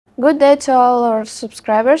Good day to all our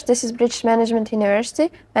subscribers. This is British Management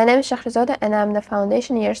University. My name is Shakhrizoda and I'm the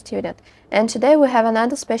foundation year student. And today we have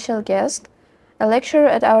another special guest, a lecturer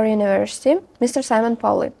at our university, Mr. Simon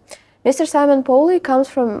Pawley. Mr. Simon Pawley comes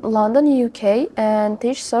from London, UK and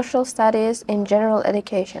teaches social studies in general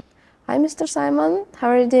education. Hi Mr. Simon, how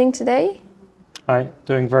are you doing today? Hi,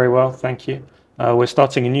 doing very well, thank you. We're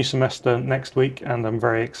starting a new semester next week and I'm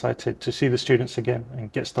very excited to see the students again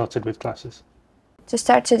and get started with classes. To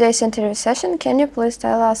start today's interview session, can you please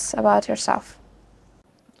tell us about yourself?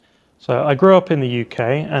 So I grew up in the UK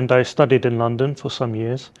and I studied in London for some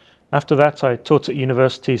years. After that I taught at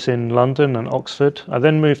universities in London and Oxford. I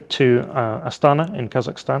then moved to Astana in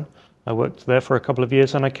Kazakhstan. I worked there for a couple of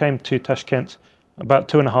years and I came to Tashkent about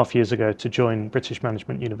 2.5 years ago to join British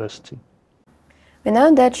Management University. We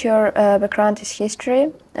know that your background is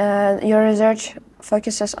history. Your research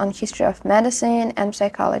focuses on history of medicine and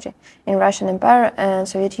psychology in Russian Empire and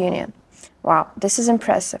Soviet Union. Wow, this is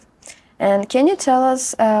impressive. And can you tell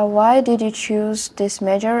us why did you choose this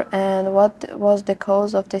major and what was the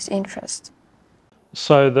cause of this interest?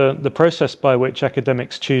 So the process by which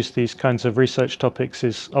academics choose these kinds of research topics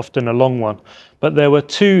is often a long one, but there were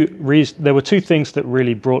two things that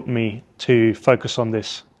really brought me to focus on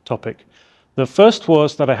this topic. The first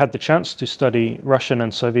was that I had the chance to study Russian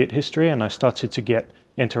and Soviet history and I started to get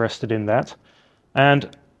interested in that. And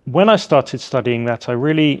when I started studying that, I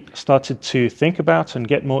really started to think about and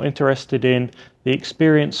get more interested in the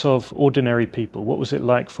experience of ordinary people. What was it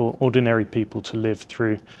like for ordinary people to live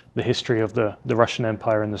through the history of the Russian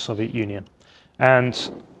Empire and the Soviet Union? And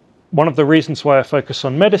one of the reasons why I focus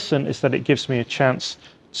on medicine is that it gives me a chance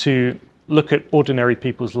to look at ordinary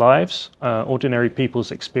people's lives, ordinary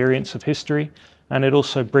people's experience of history, and it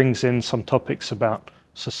also brings in some topics about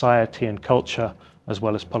society and culture as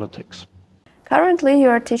well as politics. Currently you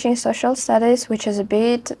are teaching social studies, which is a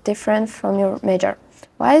bit different from your major.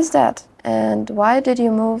 Why is that? And why did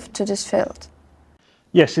you move to this field?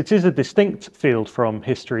 Yes, it is a distinct field from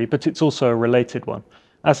history, but it's also a related one.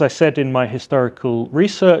 As I said in my historical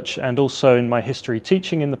research and also in my history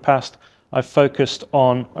teaching in the past, I've focused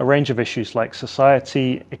on a range of issues like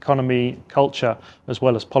society, economy, culture, as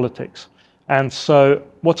well as politics. And so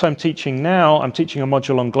what I'm teaching now, I'm teaching a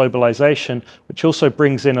module on globalization, which also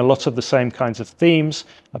brings in a lot of the same kinds of themes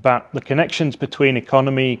about the connections between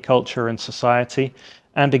economy, culture, and society.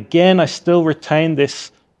 And again, I still retain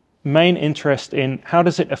this main interest in how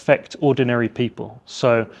does it affect ordinary people.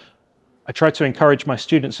 So I try to encourage my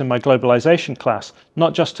students in my globalization class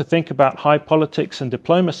not just to think about high politics and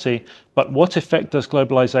diplomacy, but what effect does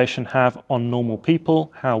globalization have on normal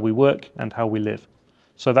people, how we work and how we live.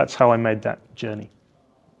 So that's how I made that journey.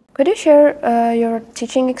 Could you share your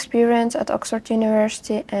teaching experience at Oxford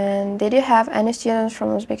University, and did you have any students from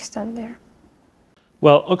Uzbekistan there?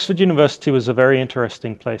 Well, Oxford University was a very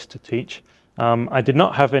interesting place to teach. I did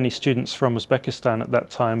not have any students from Uzbekistan at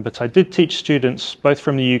that time, but I did teach students both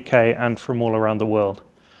from the UK and from all around the world.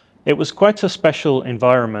 It was quite a special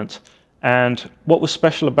environment, and what was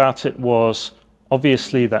special about it was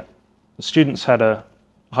obviously that the students had a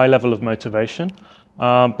high level of motivation,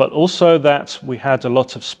 but also that we had a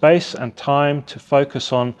lot of space and time to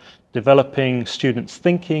focus on developing students'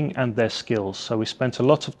 thinking and their skills. So we spent a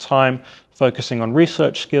lot of time focusing on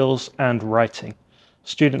research skills and writing.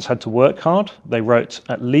 Students had to work hard. They wrote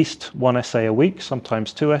at least one essay a week,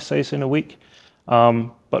 sometimes 2 essays in a week.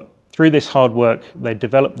 But through this hard work, they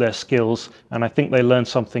developed their skills, and I think they learned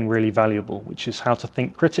something really valuable, which is how to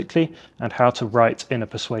think critically and how to write in a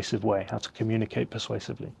persuasive way, how to communicate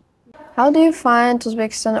persuasively. How do you find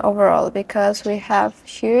Uzbekistan overall? Because we have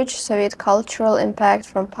huge Soviet cultural impact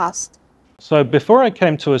from past. So before I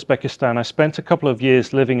came to Uzbekistan, I spent a couple of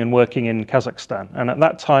years living and working in Kazakhstan. And at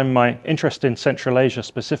that time, my interest in Central Asia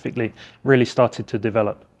specifically really started to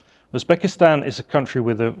develop. Uzbekistan is a country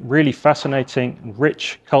with a really fascinating,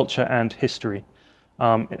 rich culture and history.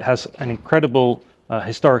 It has an incredible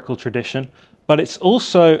historical tradition, but it's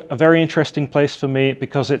also a very interesting place for me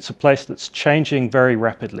because it's a place that's changing very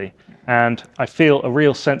rapidly. And I feel a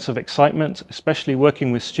real sense of excitement, especially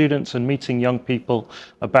working with students and meeting young people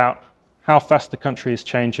about how fast the country is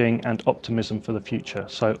changing and optimism for the future.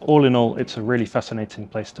 So all in all, it's a really fascinating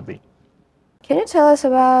place to be. Can you tell us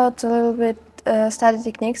about a little bit study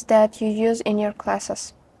techniques that you use in your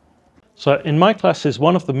classes? So in my classes,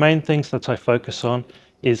 one of the main things that I focus on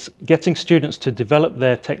is getting students to develop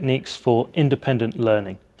their techniques for independent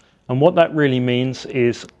learning. And what that really means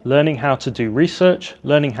is learning how to do research,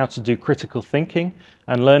 learning how to do critical thinking,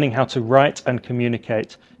 and learning how to write and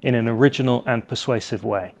communicate in an original and persuasive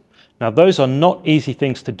way. Now, those are not easy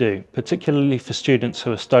things to do, particularly for students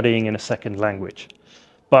who are studying in a second language.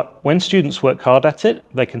 But when students work hard at it,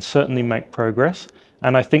 they can certainly make progress.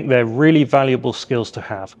 And I think they're really valuable skills to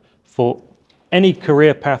have for any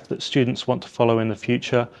career path that students want to follow in the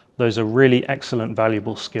future. Those are really excellent,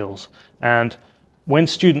 valuable skills. And when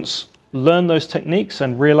students learn those techniques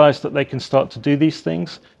and realize that they can start to do these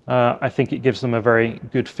things, I think it gives them a very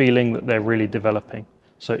good feeling that they're really developing.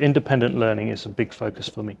 So independent learning is a big focus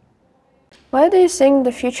for me. Why do you think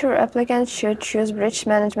the future applicants should choose British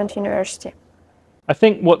Management University? I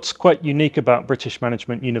think what's quite unique about British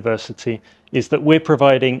Management University is that we're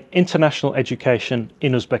providing international education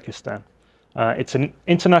in Uzbekistan. It's an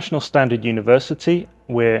international standard university.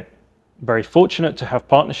 We're very fortunate to have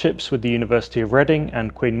partnerships with the University of Reading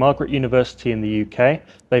and Queen Margaret University in the UK.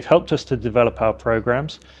 They've helped us to develop our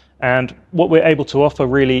programs. And what we're able to offer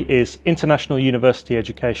really is international university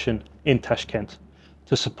education in Tashkent.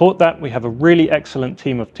 To support that, we have a really excellent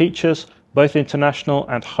team of teachers, both international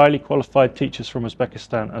and highly qualified teachers from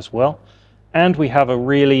Uzbekistan as well. And we have a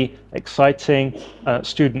really exciting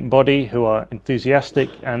student body who are enthusiastic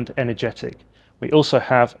and energetic. We also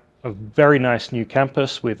have a very nice new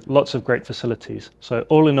campus with lots of great facilities. So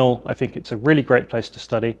all in all, I think it's a really great place to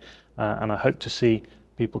study, and I hope to see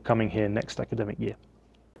people coming here next academic year.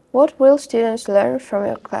 What will students learn from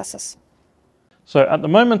your classes? So at the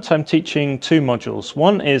moment, I'm teaching two modules.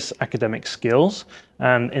 One is academic skills,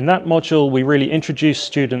 and in that module, we really introduce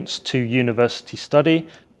students to university study,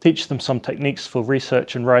 teach them some techniques for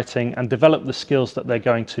research and writing, and develop the skills that they're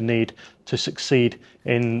going to need to succeed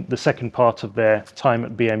in the second part of their time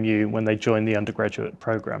at BMU when they join the undergraduate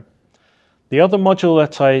program. The other module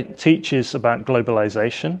that I teach is about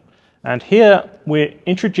globalization, and here we're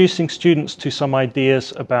introducing students to some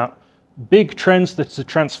ideas about big trends that are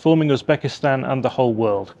transforming Uzbekistan and the whole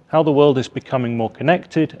world. How the world is becoming more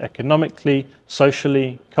connected economically,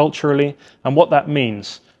 socially, culturally, and what that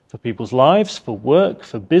means for people's lives, for work,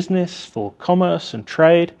 for business, for commerce and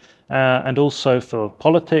trade, and also for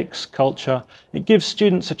politics, culture. It gives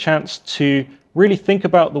students a chance to really think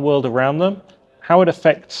about the world around them, how it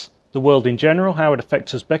affects the world in general, how it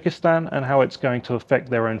affects Uzbekistan, and how it's going to affect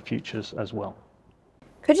their own futures as well.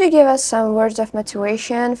 Could you give us some words of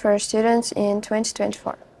motivation for students in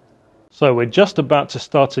 2024? So we're just about to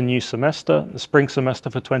start a new semester, the spring semester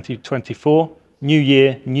for 2024. New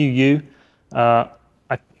year, new you.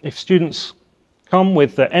 If students come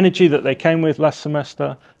with the energy that they came with last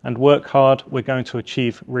semester and work hard, we're going to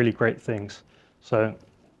achieve really great things. So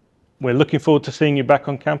we're looking forward to seeing you back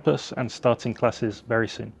on campus and starting classes very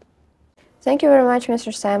soon. Thank you very much,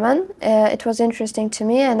 Mr. Simon. It was interesting to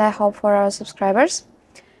me, and I hope for our subscribers.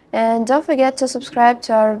 And don't forget to subscribe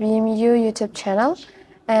to our BMU YouTube channel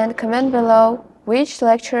and comment below which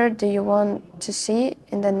lecture do you want to see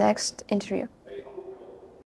in the next interview.